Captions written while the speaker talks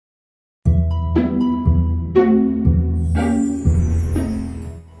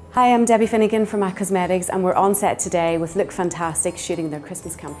Hi, I'm Debbie Finnegan from MAC Cosmetics and we're on set today with Look Fantastic shooting their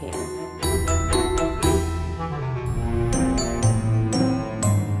Christmas campaign.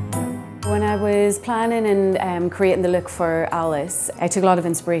 When I was planning and creating the look for Alice, I took a lot of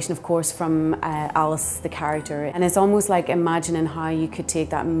inspiration, of course, from Alice, the character. And it's almost like imagining how you could take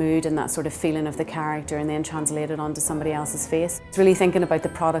that mood and that sort of feeling of the character and then translate it onto somebody else's face. It's really thinking about the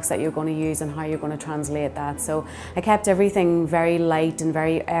products that you're going to use and how you're going to translate that. So I kept everything very light and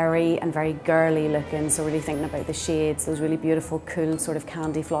very airy and very girly looking. So really thinking about the shades, those really beautiful, cool sort of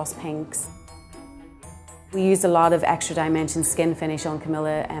candy floss pinks. We used a lot of extra dimension skin finish on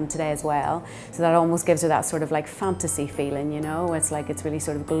Camilla today as well, so that almost gives her that sort of like fantasy feeling, you know? It's like it's really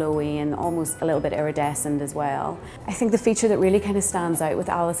sort of glowy and almost a little bit iridescent as well. I think the feature that really kind of stands out with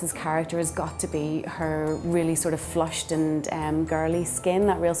Alice's character has got to be her really sort of flushed and girly skin,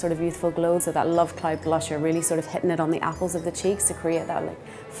 that real sort of youthful glow. So that Love Cloud blusher really sort of hitting it on the apples of the cheeks to create that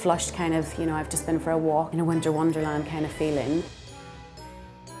like flushed kind of, you know, I've just been for a walk in a winter wonderland kind of feeling.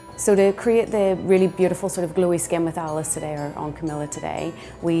 So to create the really beautiful sort of glowy skin with Alice today, or on Camilla today,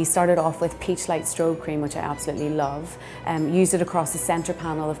 we started off with Peach Light Strobe Cream, which I absolutely love. Used it across the centre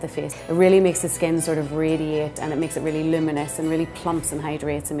panel of the face. It really makes the skin sort of radiate and it makes it really luminous and really plumps and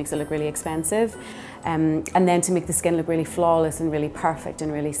hydrates and makes it look really expensive. And then to make the skin look really flawless and really perfect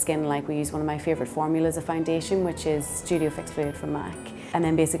and really skin-like, we used one of my favourite formulas of foundation, which is Studio Fix Fluid from MAC. And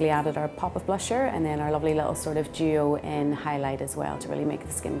then basically added our pop of blusher and then our lovely little sort of duo in highlight as well to really make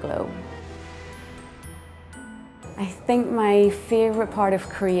the skin glow. I think my favourite part of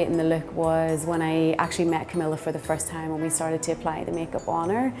creating the look was when I actually met Camilla for the first time when we started to apply the makeup on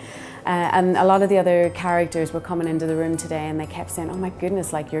her. And a lot of the other characters were coming into the room today and they kept saying, oh my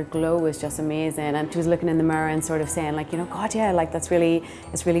goodness, like your glow is just amazing. And she was looking in the mirror and sort of saying like, you know, God, yeah, like it's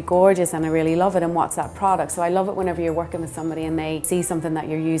really gorgeous and I really love it, and what's that product? So I love it whenever you're working with somebody and they see something that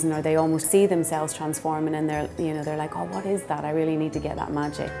you're using or they almost see themselves transforming and they're like, oh, what is that? I really need to get that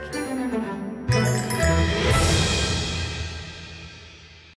magic.